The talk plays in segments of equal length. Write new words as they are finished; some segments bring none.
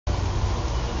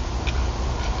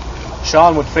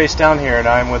Sean with Face Down here, and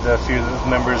I'm with a few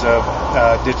members of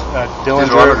Dillinger.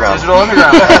 Digital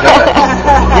Underground.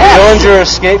 Dillinger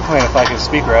Escape Plan, if I can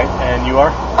speak right. And you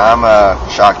are? I'm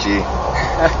Shock G.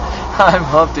 I'm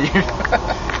Humpty.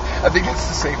 I think it's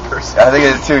the same person. I think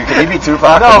it's too. Could he be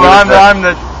Tupac? No, but I'm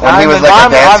the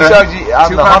dancer.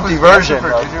 I'm the Humpty version.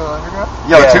 Digital Underground?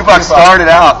 Yo, yeah, Tupac started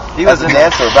out. He was a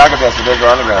dancer, backup dancer, Digital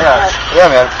Underground.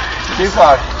 Yeah, man.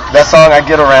 Tupac. That song, I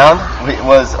Get Around,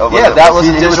 was that was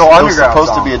a Digital Underground song. It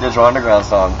was supposed to be a Digital Underground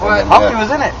song. Humpty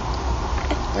was in it.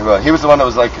 He was the one that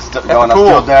was like going, I'm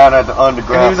still down at the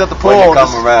underground. And he was at the pool.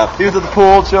 He was at the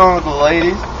pool chilling with the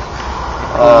ladies.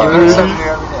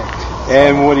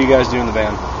 And what do you guys do in the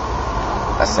band?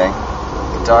 I sing.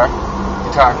 Guitar.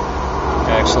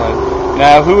 Excellent.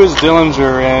 Now, who is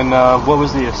Dillinger, and what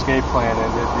was the escape plan,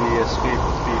 and did the escape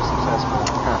be successful?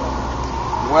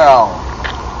 Well,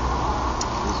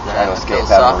 trying to escape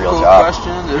having a real job.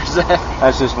 Question?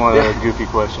 That's just one of the goofy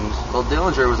questions. Well,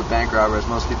 Dillinger was a bank robber, as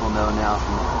most people know now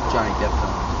from Johnny Depp film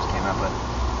that just came out. But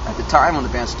at the time when the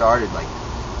band started, like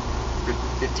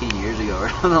 15 years ago or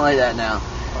something like that now,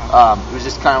 it was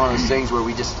just kind of one of those things where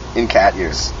we just... In cat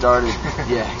years. Started,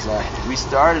 yeah, exactly. We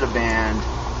started a band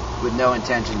with no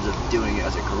intentions of doing it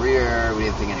as a career. We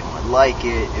didn't think anyone would like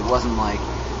it. It wasn't like,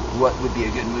 what would be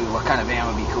a good move, what kind of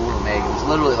band would be cool to make. It was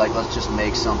literally like, let's just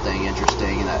make something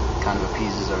interesting and that kind of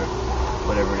appeases our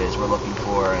whatever it is we're looking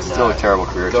for. And still a terrible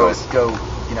career choice.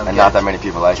 And not that many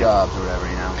people like jobs or whatever,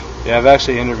 you know. Yeah, I've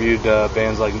actually interviewed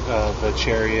bands like The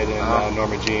Chariot and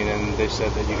Norma Jean, and they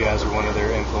said that you guys are one of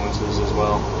their influences as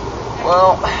well.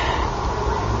 Well,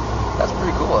 that's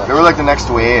pretty cool. They were like the next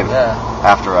wave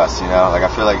after us, you know. Like I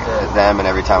feel like them and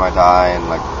Every Time I Die and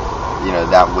like, you know,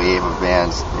 that wave of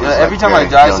bands. Every Time I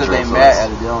Die said they met at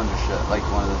a Dillinger show, like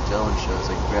one of the Dillinger shows,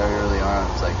 like very early on.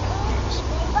 It was like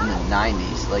in the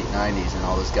 90s, late 90s, and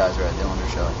all those guys were at Dillinger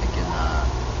show, I think in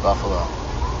Buffalo.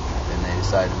 And they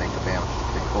decided to make a band, which was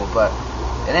pretty cool. But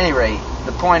at any rate,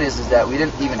 the point is that we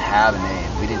didn't even have a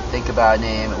name. We didn't think about a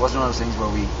name. It wasn't one of those things where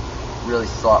we really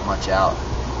thought much out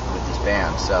with this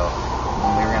band. So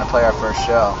when we were going to play our first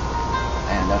show,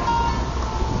 and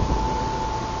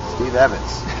Steve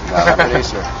Evans, our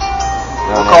producer.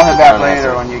 We'll call him back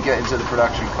later when you get into the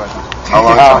production questions. How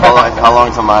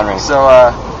long till mine rings? So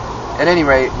at any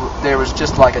rate, there was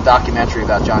just like a documentary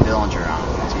about John Dillinger on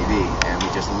TV, and we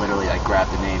just literally like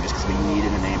grabbed the name just because we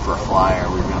needed a name for a flyer.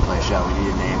 We were going to play a show. We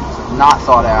needed a name. It was not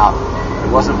thought out.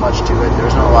 There wasn't much to it. There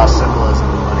was not a lot of symbolism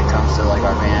when it comes to like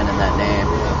our band and that name.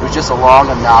 It was just a long,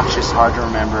 obnoxious, hard to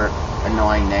remember,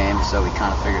 annoying name. So we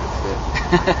kind of figured it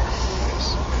fit.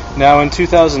 Now, in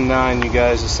 2009, you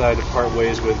guys decided to part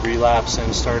ways with Relapse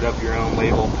and start up your own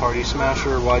label, Party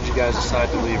Smasher. Why did you guys decide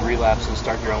to leave Relapse and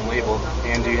start your own label?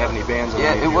 And do you have any bands on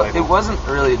your label? It wasn't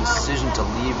really a decision to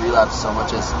leave Relapse so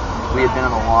much as we had been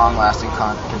in a long-lasting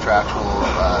contractual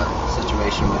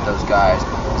situation with those guys.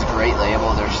 It's a great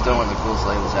label. They're still one of the coolest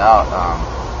labels out,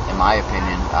 in my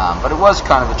opinion. But it was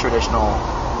kind of a traditional,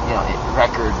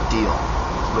 record deal,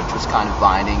 which was kind of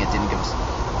binding. It didn't give us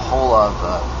a whole lot of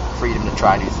freedom to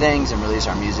try new things and release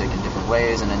our music in different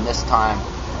ways. And in this time,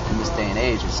 in this day and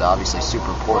age, it's obviously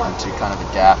super important to kind of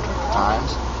adapt with the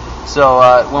times. So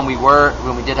when we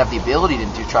did have the ability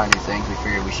to try new things, we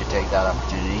figured we should take that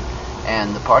opportunity.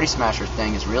 And the Party Smasher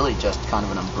thing is really just kind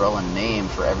of an umbrella name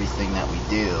for everything that we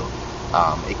do.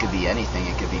 It could be anything.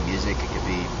 It could be music. It could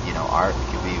be art. It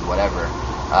could be whatever.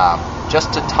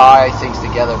 Just to tie things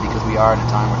together, because we are in a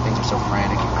time where things are so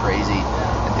frantic and crazy,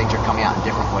 and things are coming out in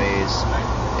different ways,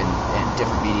 in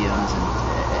different mediums, and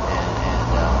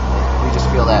we just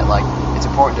feel that like it's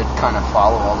important to kind of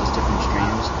follow all those different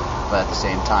streams, but at the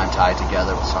same time tie it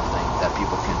together with something that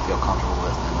people can feel comfortable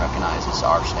with and recognize as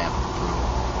our stamp of approval.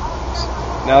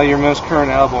 Now, your most current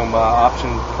album,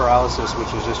 Option Paralysis, which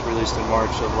was just released in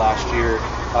March of last year,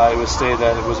 it was stated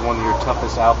that it was one of your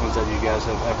toughest albums that you guys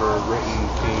have ever written.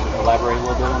 Can you elaborate a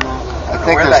little bit on that? I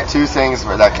think there's two things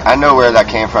where I know where that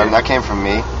came from. That came from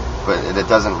me, but it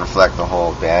doesn't reflect the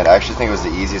whole band. I actually think it was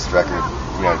the easiest record.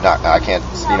 I can't,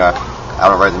 I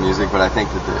don't write the music, but I think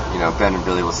that Ben and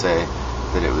Billy will say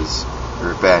that it was,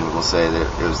 or Ben will say that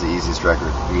it was the easiest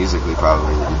record musically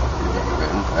probably that you've ever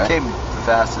written. Right? Came the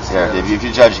fastest. Yeah, if you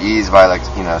judge ease by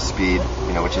speed,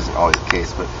 which isn't always the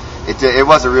case, but it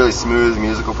was a really smooth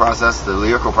musical process. The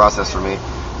lyrical process for me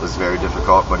was very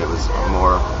difficult, but it was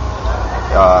more,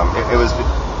 it was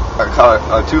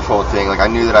a twofold thing. Like I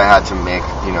knew that I had to make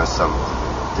some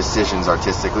decisions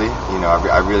artistically.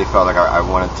 I really felt like I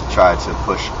wanted to try to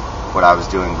push what I was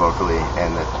doing vocally,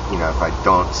 and that if I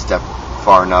don't step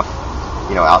far enough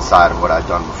outside of what I've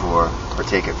done before or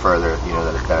take it further,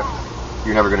 that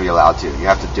you're never going to be allowed to. You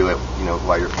have to do it,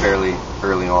 while you're fairly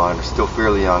early on, or still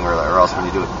fairly young, or else when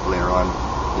you do it later on,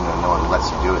 no one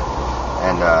lets you do it.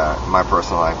 And my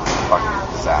personal life was a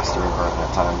fucking disaster around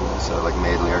that time, so it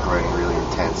made lyric writing really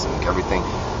intense, and everything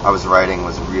I was writing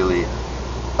was really,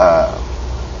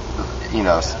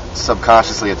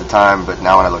 subconsciously at the time, but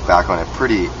now when I look back on it,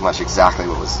 pretty much exactly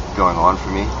what was going on for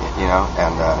me, and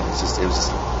it was just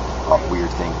a weird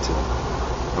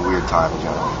time in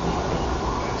general.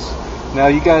 Now,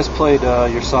 you guys played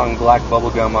your song Black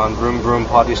Bubblegum on Vroom Vroom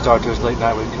Potty Starters Late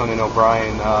Night with Conan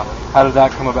O'Brien. How did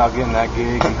that come about, getting that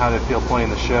gig, and how did it feel playing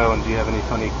the show, and do you have any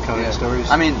funny Conan stories?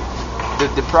 I mean,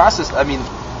 the process,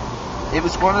 it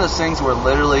was one of those things where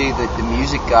literally the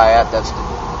music guy at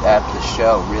the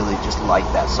show really just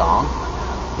liked that song.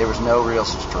 There was no real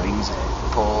strings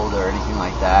pulled or anything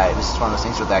like that. It was just one of those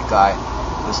things where that guy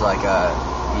was like,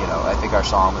 I think our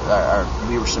song,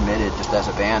 we were submitted just as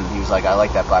a band, and he was like, I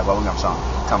like that Black Bubblegum song,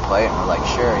 come play it. And we're like,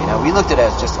 sure. We looked at it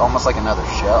as just almost like another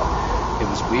show. It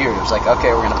was weird. It was like,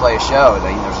 okay, we're going to play a show. And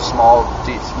there was a small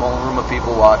room of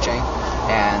people watching,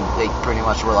 and they pretty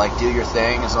much were like, do your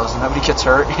thing, as long as nobody gets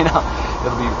hurt,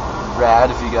 it'll be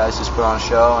rad if you guys just put on a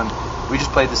show. And we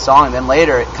just played the song, and then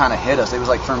later it kind of hit us. It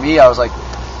was like, for me, I was like,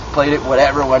 played it,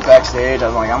 whatever, went backstage. I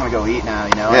was like, I'm going to go eat now,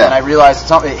 Yeah. And then I realized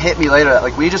it hit me later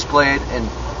that, we just played in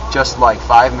just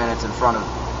 5 minutes in front of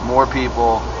more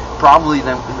people, probably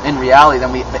in reality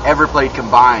than we ever played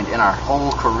combined in our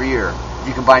whole career. If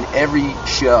you combine every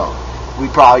show,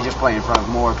 we'd probably just play in front of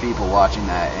more people watching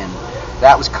that, and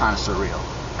that was kind of surreal.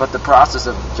 But the process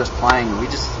of just playing, we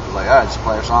just just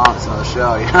play our song, it's another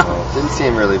show, It didn't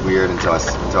seem really weird until I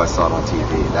saw it on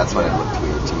TV. That's when it looked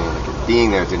weird to me.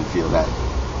 Being there didn't feel that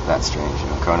strange.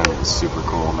 Conan was super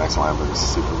cool. Max Weinberg was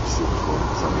super, super cool.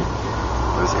 So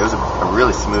it was a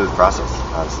really smooth process,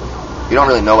 honestly. You don't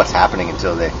really know what's happening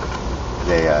until they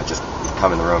just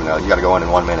come in the room and you got to go in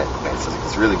 1 minute.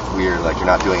 It's really weird. You're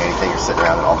not doing anything. You're sitting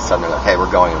around and all of a sudden they're like, hey,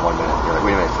 we're going in 1 minute. You're like,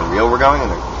 wait a minute, for real we're going?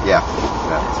 And yeah.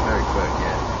 It's very quick,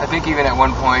 yeah. I think even at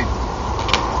one point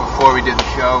before we did the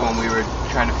show, when we were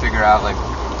trying to figure out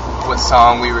what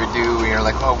song we would do, we were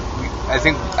like, I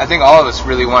think all of us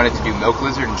really wanted to do Milk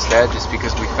Lizard instead, just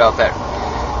because we felt that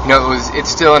it's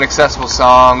still an accessible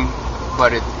song,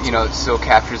 but it still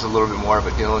captures a little bit more of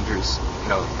what Dillinger's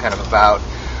kind of about.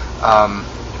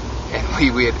 And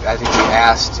I think we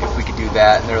asked if we could do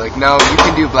that, and they're like, no, you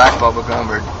can do Black Bubblegum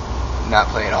or not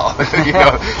play at all.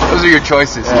 Those are your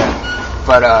choices. Yeah.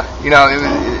 But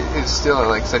it was still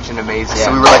such an amazing.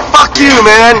 So we were like, fuck you,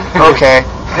 man. Okay.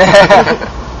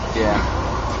 Yeah.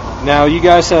 Now, you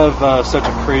guys have such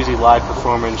a crazy live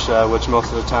performance, which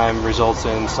most of the time results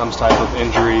in some type of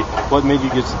injury. What made you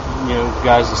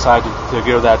guys decide to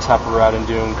go that type of route and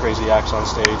doing crazy acts on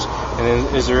stage?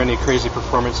 And is there any crazy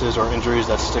performances or injuries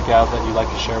that stick out that you'd like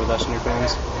to share with us and your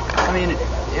fans? I mean,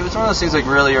 it was one of those things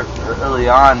really early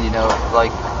on,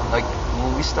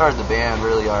 when we started the band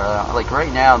really early on.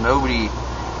 Right now, nobody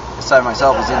aside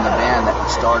myself is in the band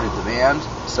that started the band,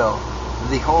 so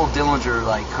the whole Dillinger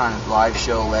kind of live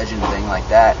show legend thing like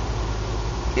that,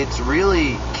 it's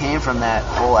really came from that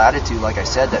whole attitude, like I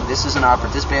said, that this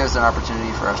band is an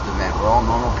opportunity for us to vent. We're all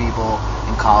normal people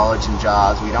in college and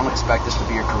jobs. We don't expect this to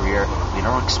be your career. We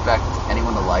don't expect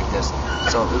anyone to like this.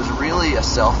 So it was really a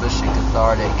selfish and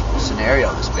cathartic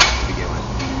scenario, this band, to begin with.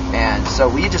 And so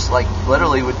we just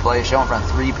literally would play a show in front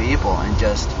of 3 people and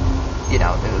just, we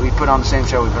put on the same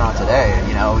show we put on today, and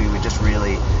we would just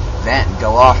really vent and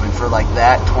go off, and for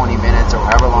that 20 minutes or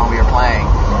however long we were playing,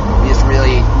 we just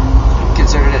really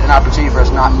considered it an opportunity for us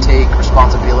not to take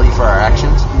responsibility for our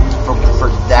actions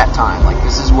for that time.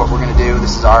 This is what we're going to do,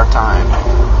 this is our time,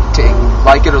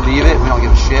 like it or leave it, we don't give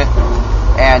a shit.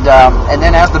 And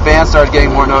then as the band started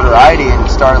getting more notoriety and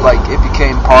started it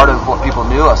became part of what people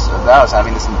knew us about, us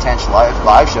having this intense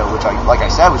live show, which like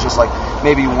I said was just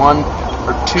maybe 1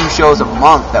 or 2 shows a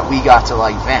month that we got to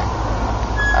vent.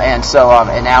 And so,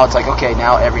 and now it's okay,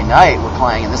 now every night we're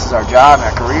playing, and this is our job and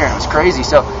our career, and it was crazy.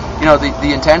 So,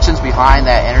 the intentions behind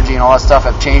that energy and all that stuff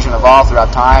have changed and evolved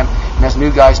throughout time. And as new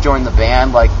guys joined the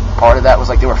band, part of that was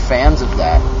they were fans of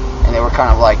that, and they were kind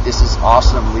of this is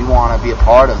awesome, we want to be a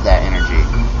part of that energy.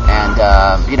 And,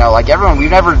 everyone,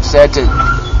 we've never said to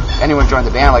anyone join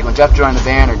the band, when Jeff joined the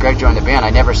band or Greg joined the band,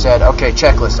 I never said, okay,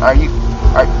 checklist, are you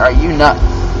nut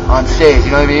on stage,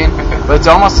 you know what I mean? But it's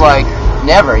almost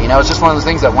never. You know, it's just one of those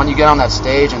things that when you get on that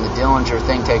stage and the Dillinger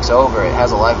thing takes over, it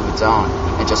has a life of its own.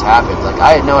 It just happens. Like,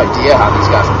 I had no idea how these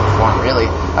guys would perform, really.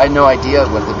 I had no idea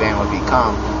what the band would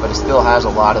become, but it still has a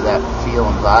lot of that feel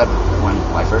and vibe when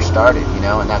I first started, you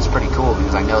know, and that's pretty cool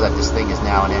because I know that this thing is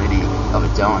now an entity of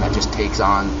its own that just takes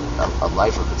on a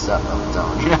life of its own,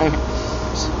 you know what I mean?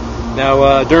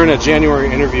 Now, during a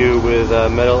January interview with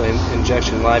Metal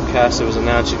Injection Livecast, it was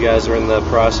announced you guys are in the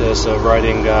process of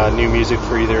writing new music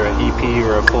for either an EP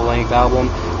or a full-length album.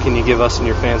 Can you give us and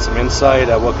your fans some insight?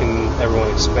 What can everyone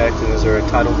expect, and is there a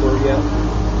title for it yet?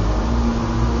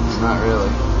 Not really.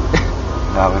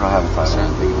 No, we don't have a title.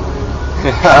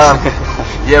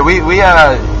 Yeah,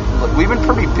 we've been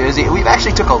pretty busy. We've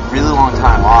actually took a really long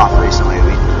time off recently.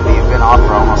 We've been off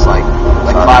for almost like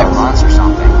 5 months or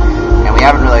something. And we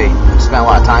haven't really spent a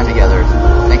lot of time together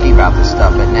thinking about this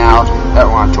stuff. But now that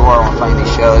we're on tour, we're playing these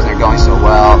shows, and they're going so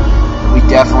well, we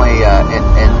definitely,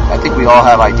 and I think we all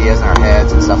have ideas in our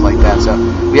heads and stuff like that. So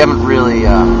we haven't really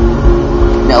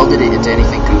melded it into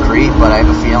anything concrete, but I have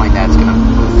a feeling that it's going to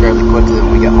move fairly quickly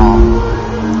when we get home.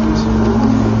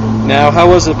 Now, how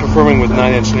was it performing with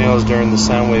 9 Inch Nails during the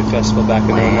Soundwave Festival back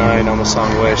in 09 on the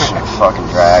song Wish? Fucking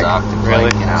drag.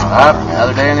 Really? You know,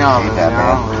 another day in the office, you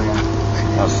know?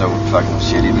 That was so fucking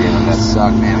shitty being in That that.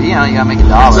 sucked, man. But, you know, you gotta make a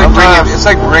dollar. It's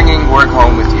like bringing work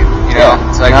home with you. You know, Yeah.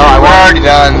 it's like No, we're already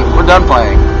done. We're done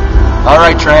playing. All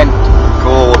right, Trent.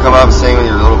 Cool, we'll come up and sing with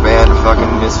your little band of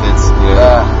fucking misfits. You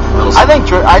know, little I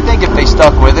think if they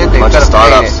stuck with it, they could Bunch of have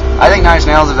made it. startups. I think Nine Inch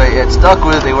Nails, if they had stuck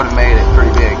with it, they would have made it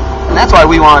pretty big. And that's why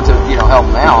we wanted to, you know, help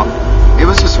them out. It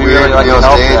was just We weird really like to be on to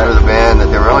help stage that. with a band that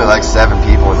there were only like 7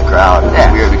 people in the crowd. It was Yeah.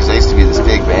 weird because they used to be this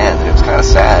big band, and it was kind of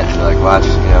sad to like watch,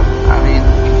 you know, I mean,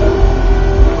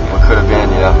 what could have been,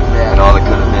 you know, Yeah. and all that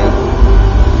could have been.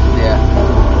 yeah.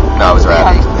 No, it was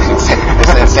rad.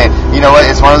 It's insane. You know what?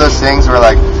 It's one of those things where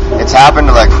like it's happened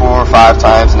to like 4 or 5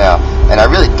 times now, and I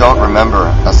really don't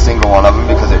remember a single one of them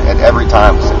because at every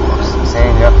time it was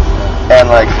insane, you know. And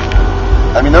like,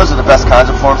 I mean, those are the best kinds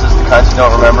of performances, the kinds you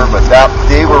don't remember, but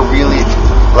they were really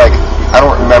like, I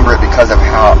don't remember it because of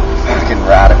how fucking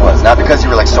rad it was. Not because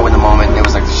you were like so in the moment, it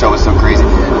was like the show was so crazy,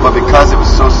 but because it was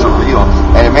so surreal.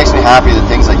 And it makes me happy that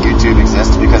things like YouTube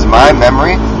exist, because my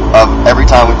memory of every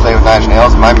time we play with Nine Inch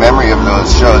Nails, my memory of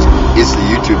those shows is the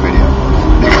YouTube video.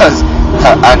 Because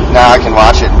now I can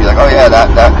watch it and be like, oh yeah, that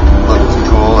looked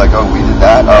cool, like, oh, we did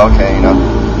that, oh, okay, you know.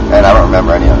 And I don't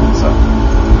remember any of it, so.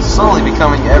 It's slowly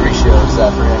becoming every show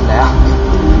except for him now.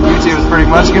 YouTube is pretty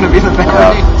much going to be the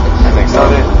memory. I think so.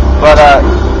 But,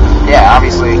 yeah,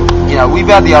 obviously, you know, we've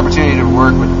had the opportunity to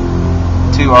work with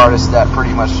 2 artists that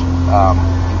pretty much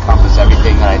encompass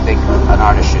everything that I think an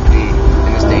artist should be in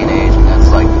this day and age, and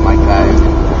that's like Mike Patton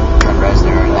and Trent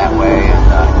Reznor in that way, and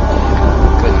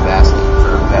couldn't have asked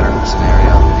for a better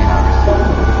scenario, you know, really.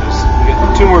 We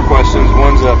got 2 more questions.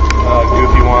 One's a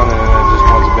goofy one, and then just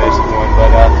one's a basic one.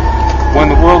 But when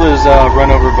the world is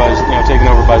taken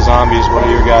over by zombies, what are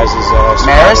your guys'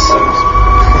 Maris?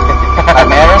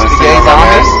 Maris, the gay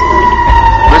zombies?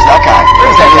 Where's that guy?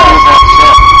 Where's that guy?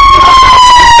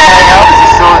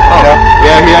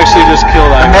 Yeah, he actually just killed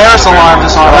The Maris alarm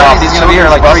just went off. He's going to be here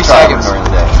in like 3 seconds. During the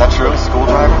day. Is that true? School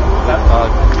driver? I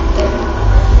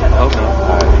hope not.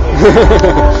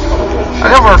 I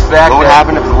know for a fact What would that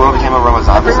happen if the world became over by I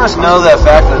zombies? pretty much know that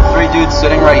fact that 3 dudes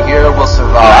sitting right here will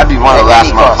survive. I'd be one of the last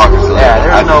motherfuckers to live. Yeah,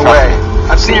 there's I'd no be way.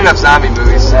 I've seen enough zombie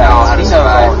movies to know how to He knows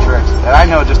all survive. the tricks. And I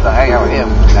know just to hang out with him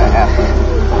that happened.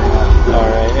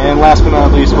 Alright, and last but not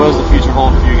least, what does the future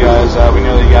hold for you guys? We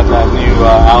know that you got that new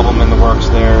album in the works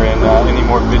there, and any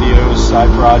more videos, side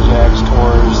projects,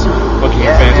 tours, what can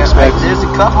your fans expect? There's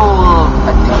a couple, I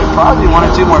think there's probably 1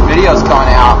 or 2 more videos coming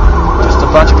out. Just a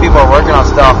bunch of people are working on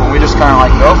stuff, and we just kind of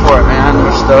like, go for it, man.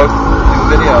 We're stoked to do a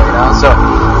video, you know? So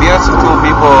we have some cool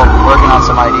people working on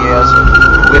some ideas.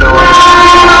 We'd always...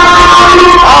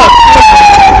 Oh!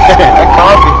 That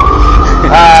coffee.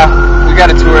 We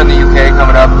got a tour in the UK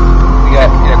coming up. We got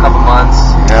in a couple months.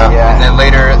 Yeah. And then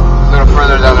later, a little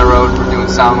further down the road, we're doing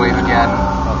Soundwave again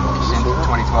in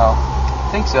 2012.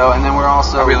 I think so, and then we're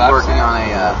also Are we allowed to working say on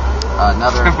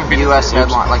another U.S.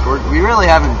 headline. Like we really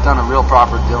haven't done a real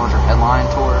proper Dillinger headline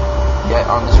tour yet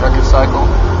on this record cycle.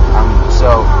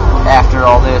 So after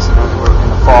all this, and then we're in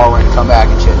the fall, we're gonna come back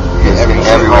and hit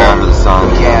Everywhere under the sun.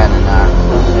 we can,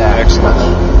 and yeah, Excellent.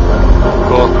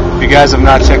 Cool. If you guys have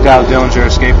not checked out Dillinger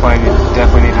Escape Plan, you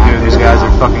definitely need to do it. These guys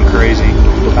are fucking crazy.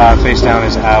 Face Down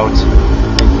is out.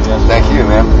 Thank you,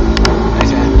 man.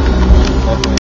 Thanks, man.